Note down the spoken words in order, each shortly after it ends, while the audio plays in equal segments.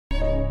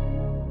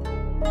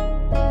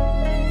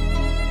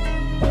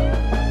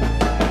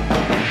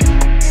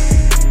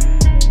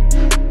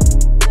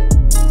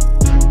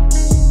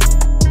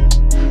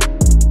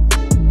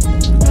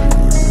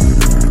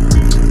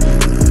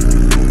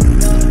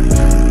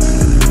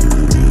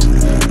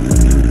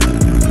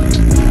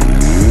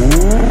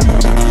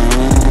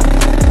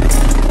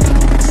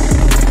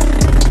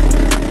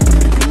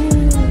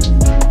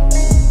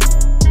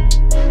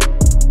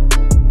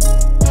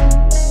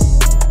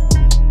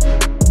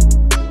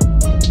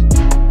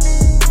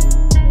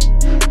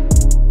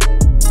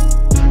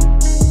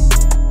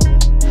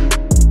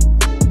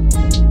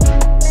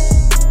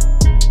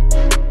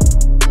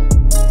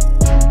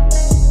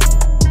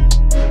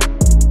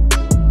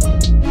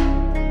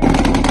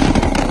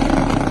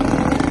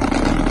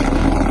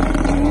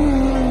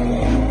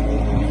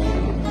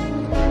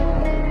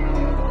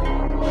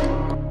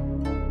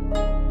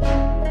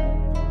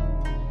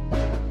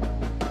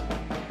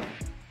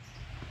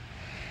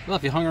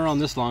if you hung around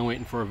this long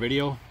waiting for a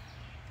video,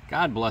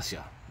 God bless you.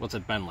 What's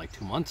it been, like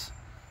 2 months?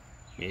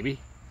 Maybe.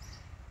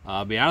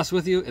 I'll be honest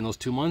with you, in those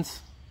 2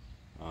 months,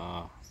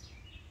 I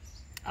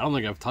don't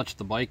think I've touched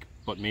the bike,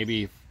 but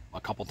maybe a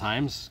couple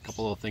times, a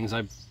couple of things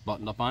I've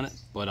buttoned up on it,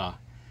 but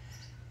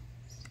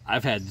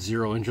I've had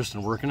zero interest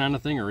in working on the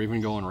thing or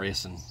even going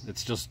racing.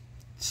 It's just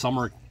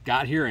summer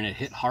got here and it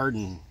hit hard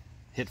and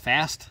hit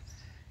fast,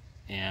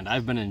 and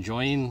I've been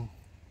enjoying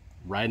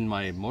riding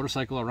my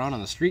motorcycle around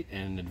on the street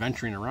and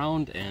adventuring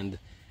around and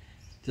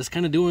just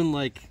kind of doing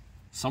like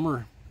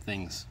summer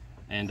things,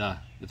 and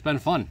it's been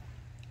fun.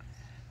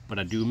 But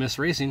I do miss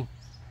racing,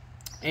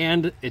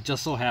 and it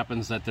just so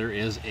happens that there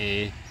is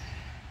a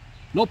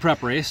no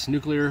prep race,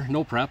 nuclear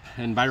no prep,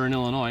 in Byron,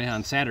 Illinois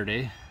on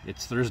Saturday.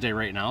 It's Thursday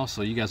right now,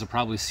 so you guys will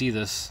probably see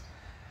this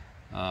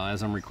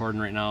as I'm recording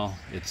right now.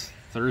 It's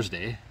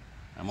Thursday.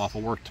 I'm off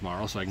of work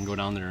tomorrow, so I can go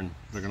down there, and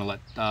they're gonna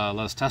let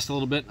us test a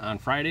little bit on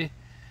Friday.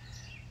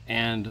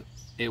 And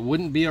it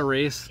wouldn't be a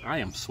race. I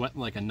am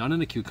sweating like a nun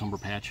in a cucumber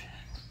patch.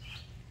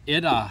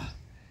 It's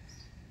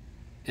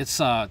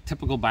a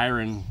typical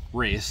Byron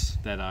race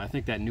that I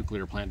think that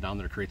nuclear plant down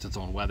there creates its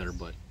own weather,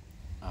 but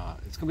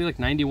it's gonna be like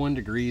 91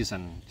 degrees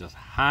and just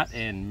hot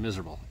and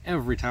miserable.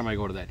 Every time I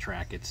go to that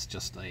track, it's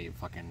just a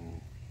fucking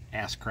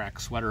ass crack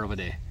sweater of a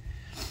day.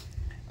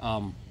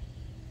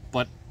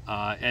 But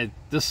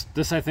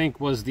this I think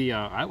was the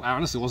I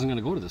honestly wasn't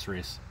gonna go to this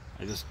race.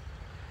 I just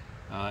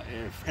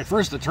at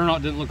first the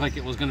turnout didn't look like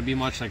it was going to be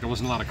much, like there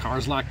wasn't a lot of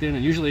cars locked in,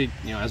 and usually,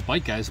 you know, as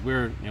bike guys,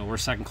 we're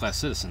second-class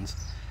citizens.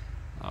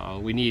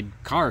 We need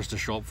cars to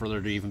show up for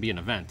there to even be an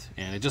event,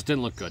 and it just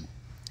didn't look good.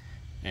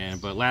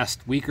 But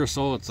last week or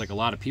so, it's like a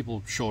lot of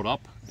people showed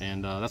up,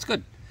 and that's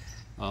good.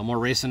 More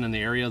racing in the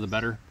area, the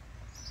better.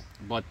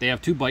 But they have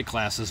 2 bike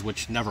classes,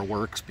 which never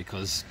works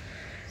because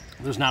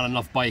there's not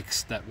enough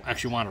bikes that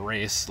actually want to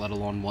race, let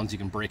alone ones you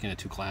can break into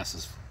 2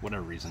 classes, for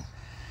whatever reason.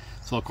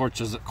 So of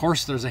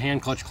course there's a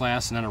hand clutch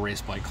class and then a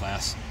race bike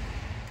class.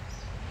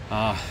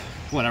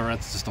 Whatever,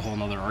 that's just a whole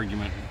nother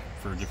argument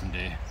for a different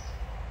day,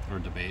 or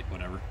debate,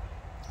 whatever.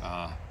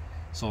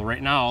 So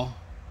right now,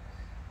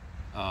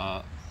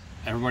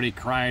 everybody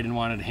cried and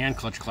wanted a hand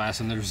clutch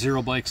class, and there's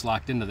 0 bikes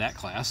locked into that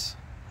class.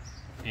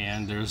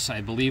 And there's,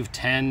 I believe,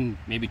 10,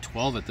 maybe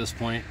 12 at this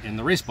point in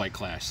the race bike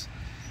class,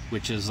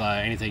 which is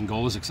anything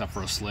goes except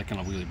for a slick and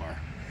a wheelie bar.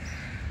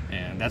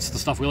 And that's the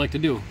stuff we like to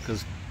do,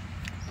 because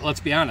let's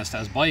be honest,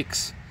 as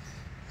bikes,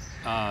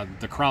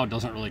 the crowd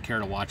doesn't really care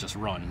to watch us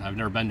run. I've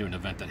never been to an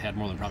event that had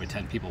more than probably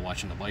 10 people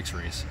watching the bikes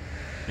race.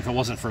 If it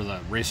wasn't for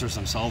the racers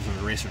themselves or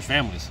the racers'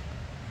 families,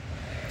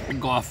 we'd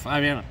go off. I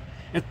mean,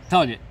 I'm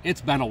telling you, it's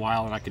been a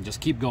while and I could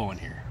just keep going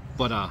here.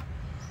 But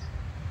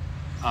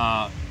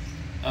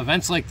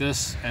events like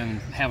this and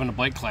having a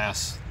bike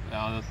class,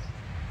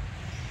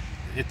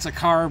 it's a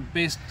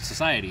car-based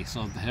society,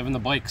 so having the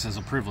bikes is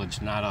a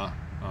privilege, not a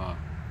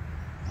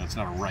it's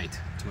not a right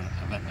to an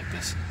event like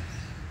this.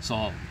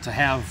 So to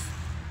have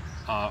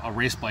a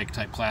race bike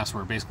type class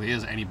where it basically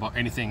is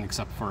anything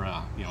except for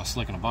a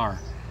slick and a bar,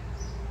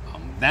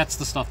 that's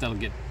the stuff that'll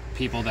get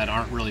people that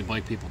aren't really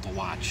bike people to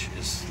watch.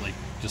 Is like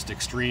just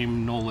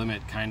extreme, no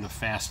limit kind of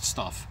fast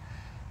stuff.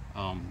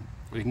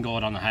 We can go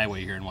out on the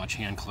highway here and watch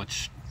hand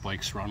clutch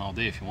bikes run all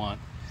day if you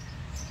want,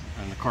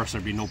 and of course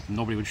there'd be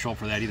nobody would show up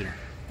for that either.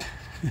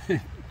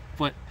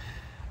 But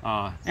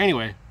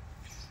anyway,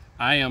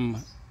 I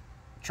am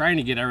trying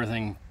to get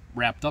everything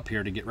wrapped up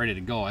here to get ready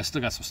to go. I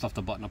still got some stuff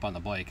to button up on the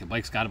bike. The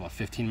bike's got about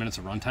 15 minutes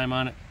of runtime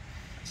on it,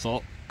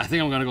 so I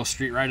think I'm going to go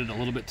street ride it a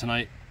little bit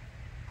tonight.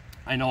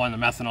 I know on the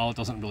methanol it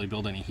doesn't really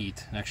build any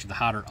heat. Actually, the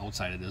hotter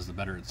outside it is, the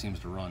better it seems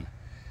to run.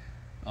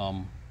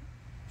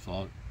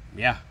 So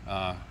yeah,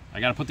 I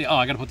got to put the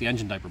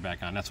engine diaper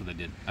back on. That's what I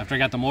did after I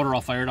got the motor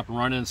all fired up and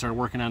running and started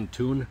working on the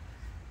tune.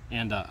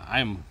 And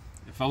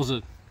if I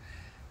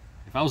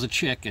was a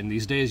chick, and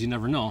these days you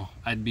never know,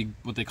 I'd be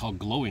what they call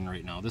glowing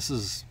right now. It's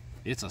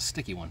a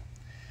sticky one.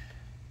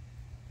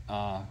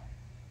 I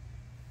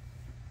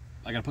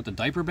gotta put the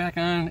diaper back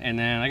on, and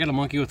then I gotta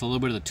monkey with a little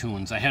bit of the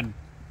tunes. I had,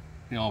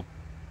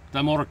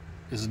 that motor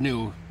is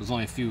new. There's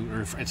only a few,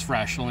 or it's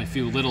fresh, only a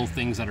few little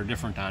things that are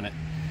different on it.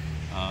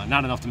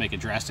 Not enough to make a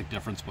drastic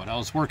difference, but I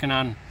was working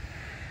on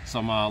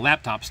some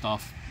laptop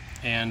stuff,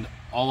 and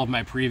all of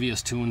my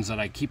previous tunes that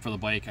I keep for the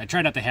bike, I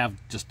try not to have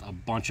just a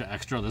bunch of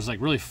extra. There's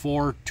like really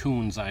 4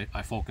 tunes I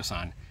focus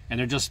on, and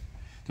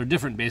they're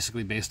different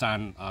basically based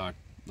on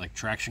like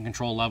traction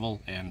control level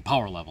and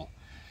power level.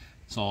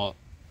 So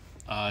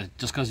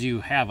just because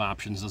you have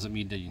options doesn't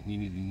mean that you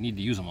need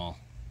to use them all.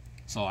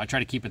 So I try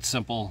to keep it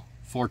simple,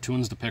 4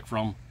 tunes to pick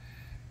from.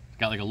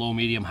 Got like a low,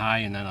 medium, high,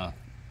 and then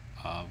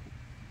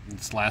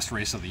it's last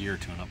race of the year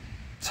tune-up.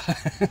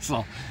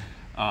 So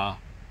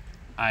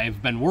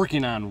I've been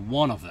working on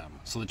one of them.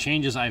 So the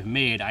changes I've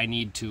made, I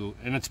need to,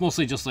 and it's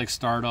mostly just like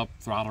startup,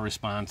 throttle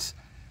response,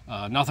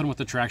 nothing with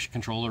the traction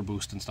control or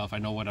boost and stuff. I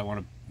know what I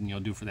want to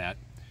do for that.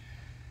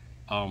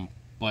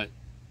 But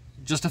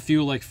just a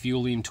few like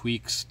fueling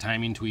tweaks,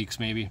 timing tweaks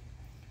maybe,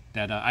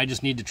 that I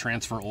just need to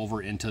transfer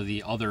over into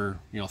the other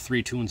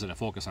 3 tunes that I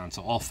focus on.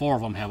 So all 4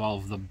 of them have all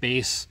of the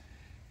base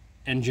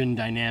engine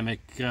dynamic,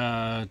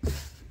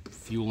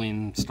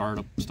 fueling,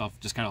 startup stuff,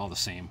 just kind of all the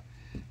same.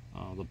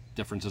 The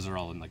differences are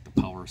all in like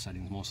the power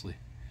settings mostly.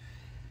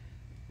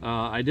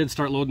 I did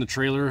start loading the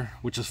trailer,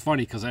 which is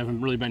funny because I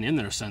haven't really been in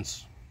there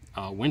since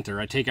winter.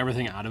 I take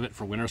everything out of it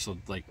for winter, so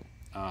like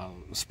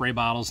spray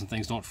bottles and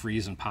things don't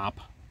freeze and pop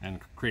and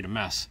create a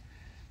mess.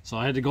 So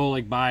I had to go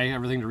like buy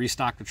everything to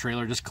restock the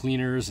trailer, just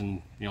cleaners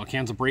and, you know,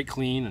 cans of brake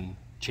clean and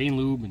chain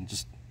lube and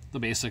just the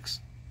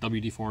basics,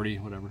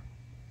 WD-40, whatever.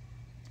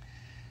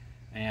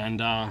 And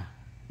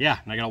yeah,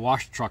 and I gotta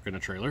wash the truck and the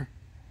trailer.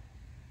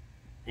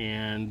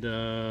 And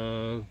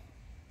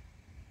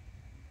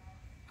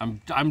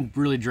I'm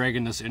really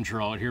dragging this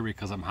intro out here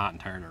because I'm hot and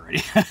tired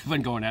already. I've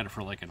been going at it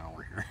for like an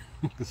hour here.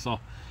 So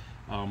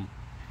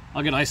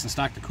I'll get ice and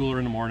stock the cooler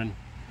in the morning.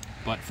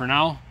 But for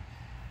now,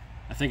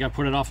 I think I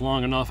put it off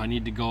long enough. I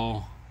need to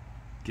go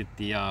get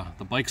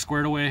the bike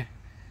squared away,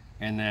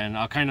 and then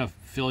I'll kind of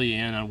fill you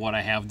in on what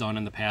I have done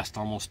in the past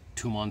almost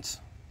 2 months.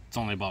 It's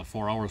only about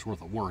 4 hours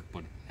worth of work,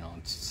 but you know,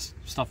 it's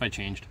stuff I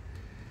changed.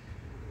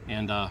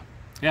 And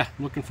yeah,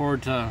 I'm looking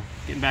forward to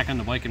getting back on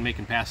the bike and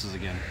making passes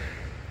again.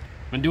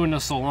 Been doing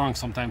this so long,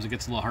 sometimes it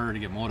gets a little harder to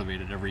get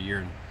motivated every year,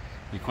 and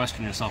you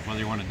question yourself whether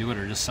you want to do it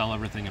or just sell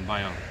everything and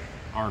buy a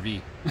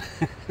RV.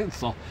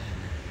 So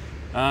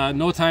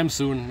no time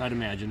soon, I'd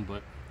imagine,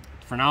 but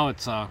for now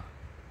it's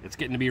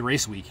getting to be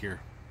race week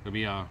here. It'll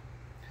be a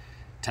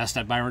test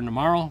at Byron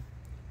tomorrow,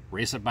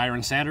 race at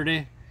Byron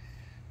Saturday,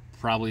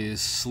 probably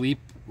sleep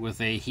with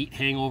a heat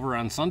hangover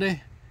on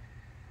Sunday.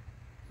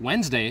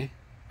 Wednesday,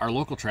 our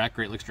local track,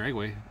 Great Lakes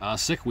Dragway,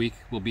 sick week,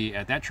 will be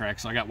at that track,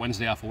 so I got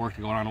Wednesday off of work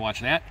to go down and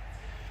watch that.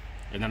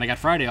 And then I got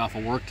Friday off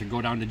of work to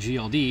go down to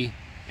GLD,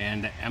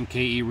 and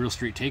MKE Real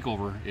Street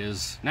Takeover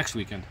is next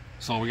weekend.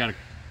 So we got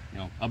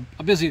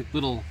a busy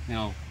little,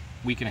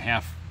 week and a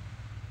half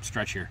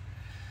stretch here.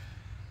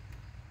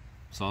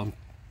 So I'm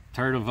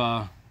tired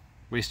of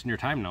wasting your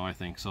time now, I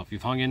think. So if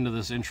you've hung into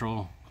this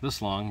intro this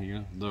long,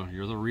 you're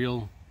the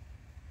real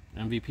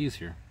MVPs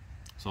here.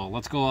 So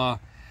let's go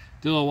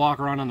do a little walk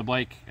around on the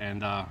bike,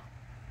 and I'll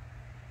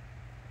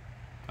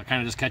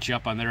kind of just catch you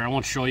up on there. I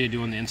won't show you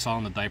doing the install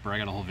on the diaper. I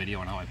got a whole video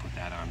on how I put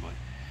that on, but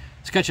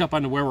let's catch up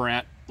on to where we're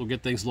at. We'll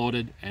get things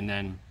loaded, and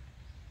then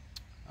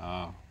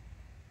we'll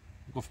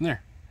go from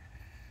there.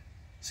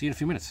 See you in a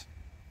few minutes,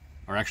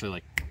 or actually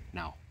like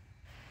now.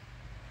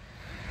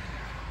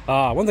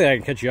 One thing I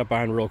can catch you up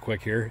on real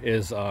quick here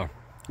is I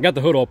got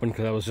the hood open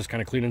because I was just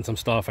kind of cleaning some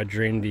stuff. I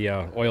drained the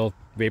oil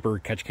vapor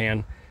catch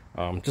can,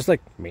 just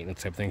like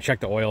maintenance type thing. Check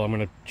the oil. I'm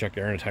going to check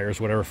the air and the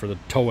tires, whatever, for the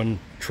towing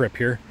trip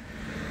here.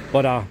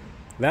 But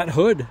that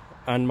hood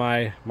on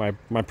my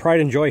pride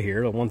and joy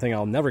here, the one thing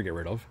I'll never get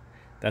rid of,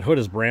 that hood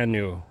is brand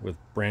new with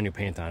brand new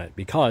paint on it,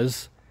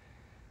 because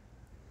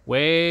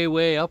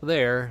way up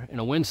there in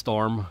a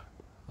windstorm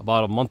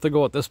about a month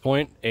ago at this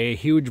point, a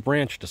huge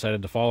branch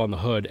decided to fall on the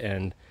hood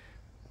and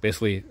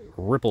basically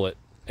ripple it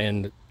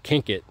and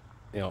kink it,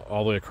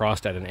 all the way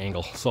across at an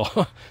angle. So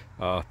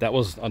that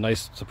was a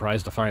nice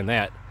surprise to find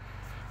that.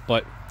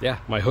 But yeah,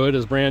 my hood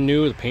is brand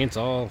new. The paint's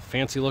all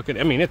fancy looking.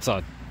 I mean, it's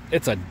a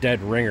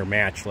dead ringer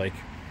match. Like,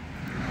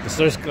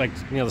 there's like,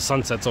 the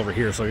sunset's over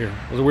here, so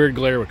there's a weird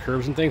glare with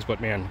curves and things.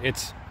 But man,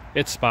 it's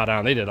spot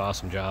on. They did an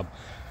awesome job.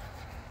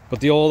 But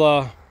the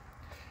old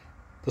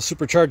the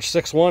supercharged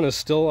 6.1 is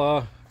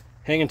still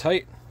hanging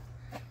tight.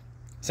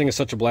 This thing is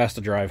such a blast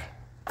to drive.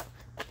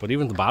 But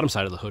even the bottom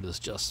side of the hood is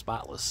just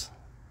spotless.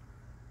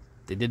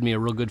 They did me a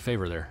real good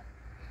favor there.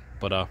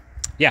 But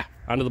yeah,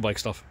 onto the bike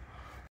stuff.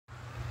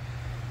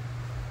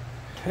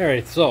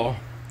 Alright, so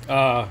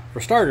for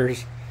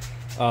starters,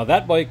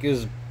 that bike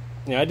is,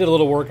 I did a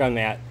little work on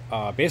that.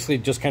 Basically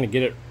just kind of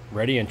get it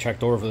ready and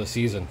checked over for the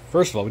season.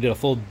 First of all, we did a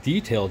full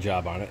detail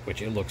job on it,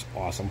 which it looks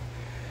awesome.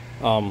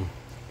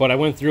 But I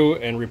went through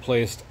and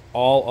replaced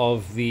all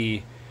of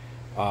the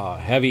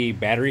heavy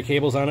battery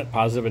cables on it,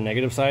 positive and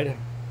negative side.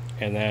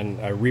 And then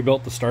I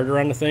rebuilt the starter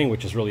on the thing,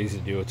 which is really easy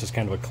to do. It's just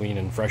kind of a clean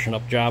and freshen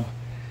up job.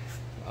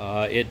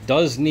 It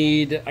does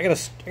need, I gotta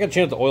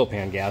change the oil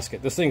pan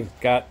gasket. This thing's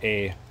got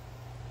a,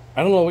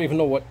 I don't even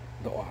know what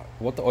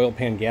the oil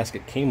pan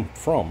gasket came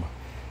from.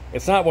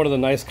 It's not one of the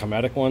nice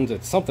Cometic ones.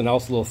 It's something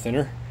else a little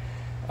thinner.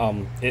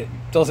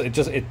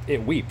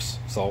 It weeps.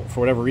 So for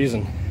whatever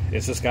reason,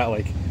 it's just got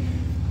like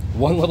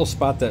one little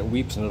spot that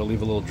weeps, and it'll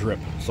leave a little drip.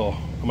 So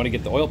I'm gonna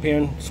get the oil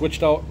pan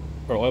switched out,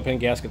 or oil pan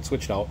gasket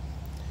switched out.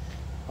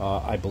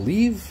 I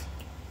believe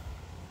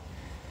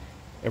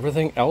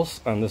everything else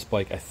on this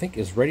bike, I think,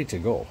 is ready to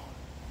go.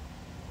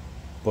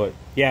 But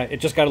yeah, it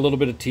just got a little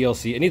bit of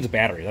TLC. It needs a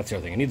battery. That's the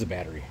other thing. It needs a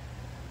battery.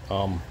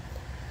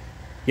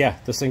 Yeah,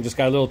 this thing just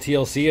got a little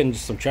TLC and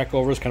just some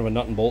checkovers, kind of a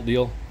nut and bolt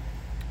deal.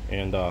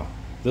 And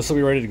this will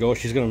be ready to go.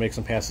 She's going to make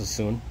some passes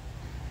soon.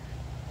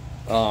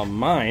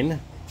 Mine,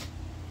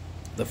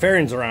 the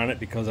fairings are on it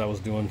because I was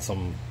doing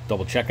some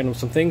double checking of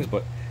some things,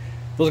 but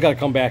those got to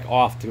come back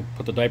off to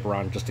put the diaper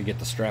on, just to get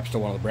the straps to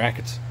one of the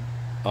brackets.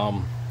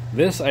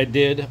 This I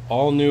did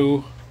all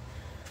new,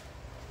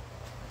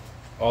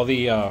 all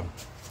the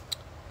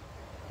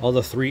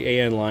 3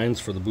 AN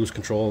lines for the boost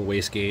control,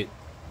 wastegate,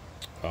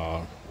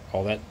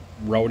 all that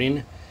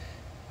routing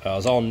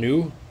is all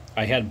new.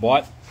 I had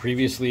bought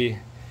previously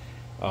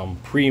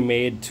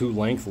pre-made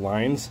 2-length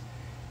lines,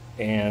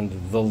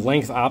 and the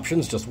length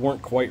options just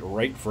weren't quite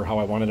right for how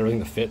I wanted everything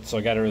to fit, so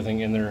I got everything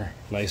in there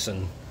nice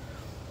and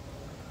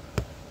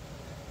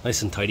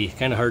tidy.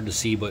 Kind of hard to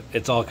see, but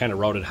it's all kind of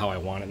routed how I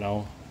want it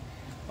now.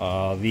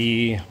 Let's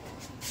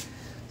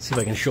see if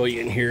I can show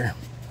you in here.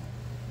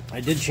 I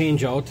did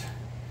change out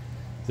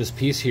this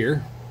piece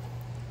here.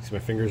 See my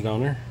fingers down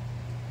there?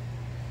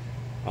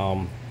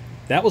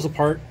 That was a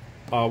part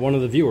one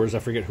of the viewers, I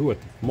forget who at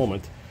the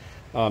moment,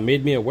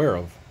 made me aware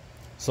of.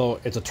 So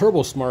it's a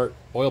TurboSmart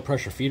oil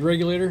pressure feed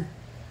regulator,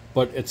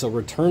 but it's a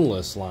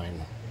returnless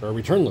line, or a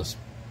returnless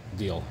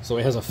deal. So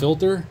it has a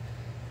filter,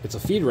 it's a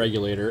feed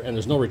regulator, and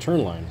there's no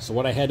return line. So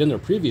what I had in there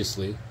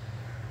previously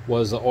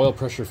was an oil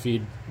pressure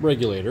feed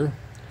regulator,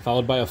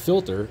 followed by a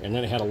filter, and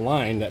then it had a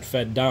line that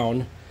fed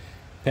down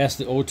past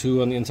the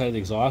O2 on the inside of the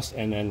exhaust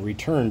and then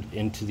returned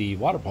into the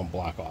water pump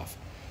block off.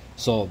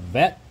 So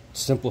that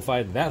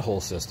simplified that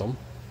whole system.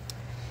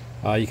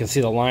 You can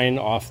see the line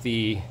off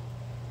the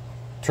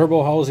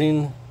turbo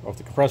housing, off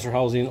the compressor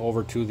housing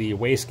over to the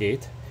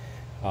wastegate.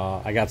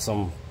 I got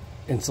some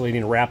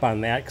insulating wrap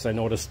on that because I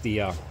noticed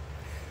the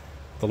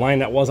line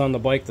that was on the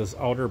bike, this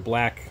outer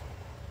black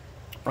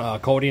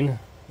coating,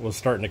 was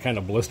starting to kind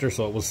of blister,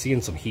 so it was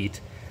seeing some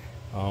heat.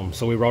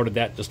 So we routed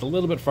that just a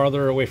little bit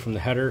farther away from the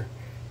header.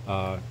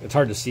 It's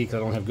hard to see because I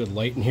don't have good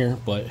light in here,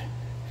 but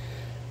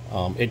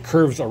it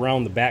curves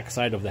around the back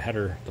side of the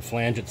header, the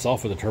flange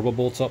itself, where the turbo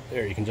bolts up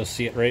there. You can just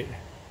see it right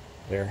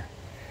there.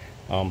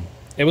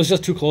 It was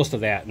just too close to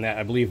that, and that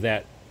I believe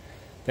that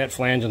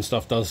flange and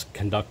stuff does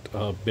conduct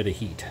a bit of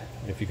heat,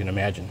 if you can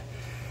imagine.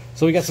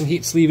 So we got some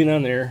heat sleeving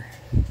on there.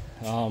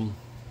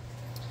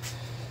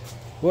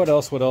 What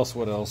else?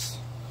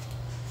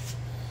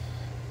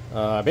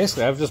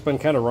 Basically, I've just been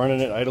kind of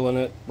running it, idling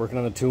it, working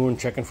on the tune,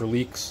 checking for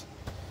leaks.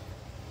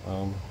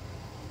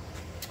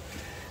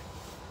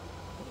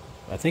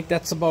 I think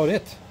that's about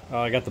it.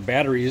 I got the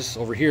batteries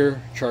over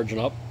here charging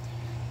up.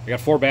 I got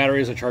 4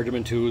 batteries. I charge them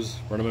in 2s,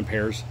 run them in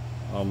pairs.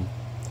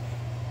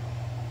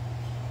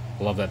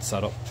 Love that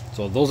setup.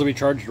 So those will be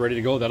charged, ready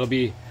to go.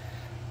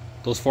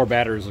 Those 4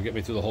 batteries will get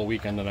me through the whole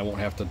weekend, and I won't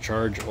have to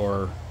charge,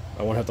 or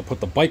I won't have to put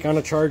the bike on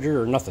a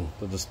charger or nothing.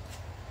 It's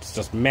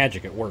just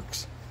magic. It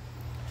works.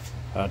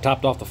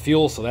 Topped off the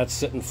fuel, so that's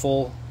sitting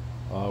full.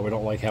 We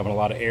don't like having a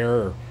lot of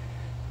air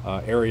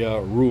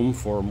or room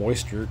for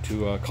moisture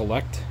to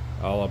collect.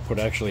 I'll put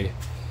a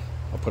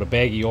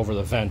baggie over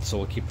the vent, so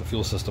we'll keep the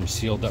fuel system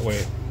sealed. That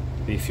way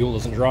the fuel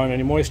doesn't draw in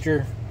any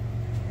moisture.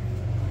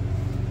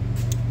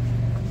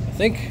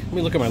 Let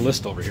me look at my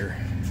list over here.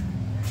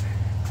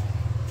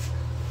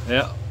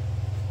 Yeah,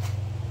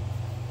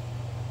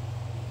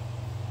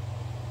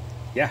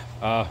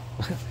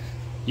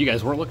 you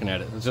guys weren't looking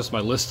at it. It's just my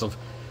list of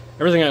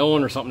everything I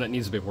own or something that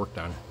needs to be worked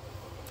on.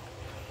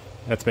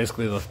 That's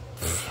basically the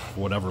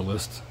whatever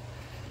list.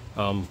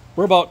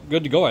 We're about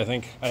good to go, I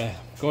think. I'm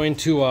gonna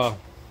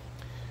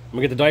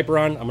get the diaper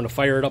on. I'm gonna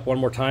fire it up one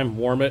more time,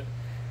 warm it.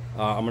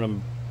 I'm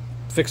gonna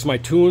fix my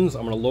tunes.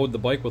 I'm gonna load the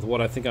bike with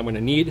what I think I'm gonna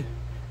need,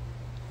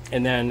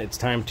 and then it's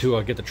time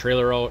to get the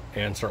trailer out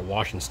and start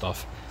washing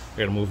stuff. I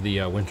gotta move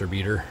the winter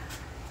beater,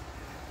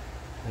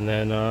 and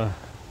then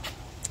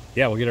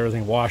yeah, we'll get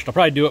everything washed. I'll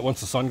probably do it once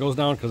the sun goes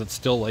down because it's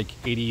still like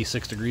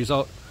 86 degrees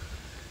out.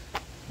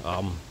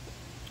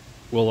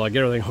 We'll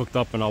get everything hooked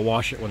up, and I'll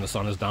wash it when the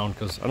sun is down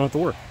because I don't have to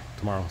work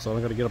tomorrow, so I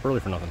don't got to get up early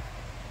for nothing.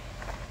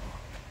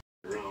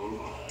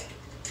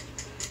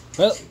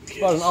 Well, it's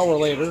about an hour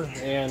later,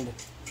 and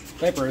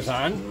diaper is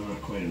on.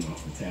 Not quite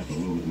enough. It's happened a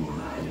little bit more.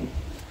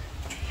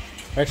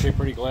 Actually,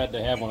 pretty glad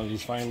to have one of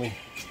these finally.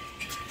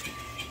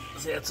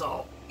 See, it's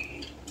all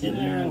in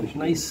there,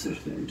 nice.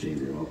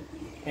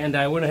 And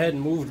I went ahead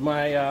and moved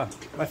my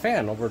my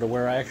fan over to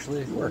where I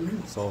actually work.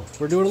 So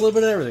we're doing a little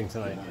bit of everything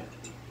tonight.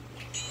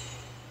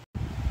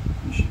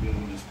 You should be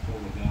able to just pull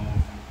it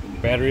down.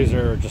 Batteries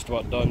are just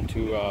about done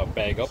to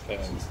bag up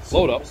and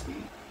load up.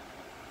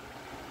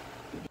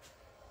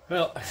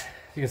 Well,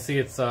 you can see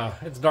it's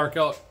dark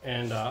out,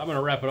 and I'm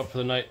gonna wrap it up for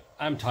the night.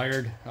 I'm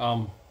tired.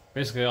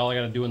 Basically, all I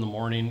gotta do in the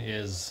morning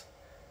is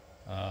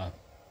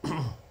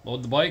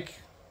load the bike,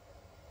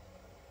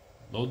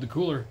 load the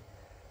cooler.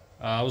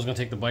 I was gonna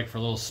take the bike for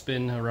a little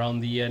spin around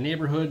the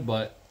neighborhood,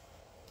 but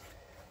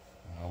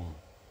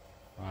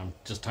I'm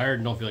just tired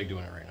and don't feel like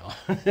doing it right now.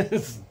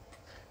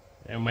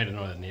 I might have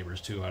known the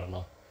neighbors too, I don't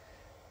know.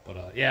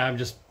 But yeah, I'm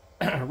just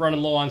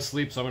running low on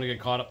sleep, so I'm gonna get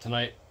caught up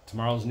tonight.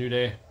 Tomorrow's a new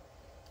day.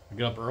 I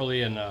get up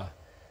early, and I'll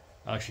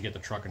actually get the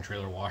truck and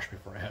trailer washed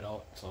before I head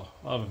out. So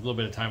I'll have a little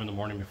bit of time in the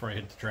morning before I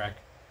hit the track.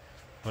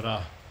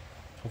 But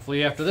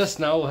hopefully after this,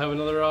 now we'll have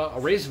another a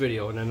race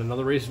video, and then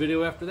another race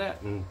video after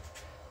that, and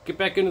get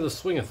back into the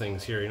swing of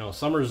things here. You know,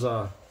 summer's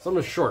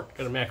short.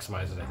 Gotta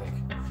maximize it, I think.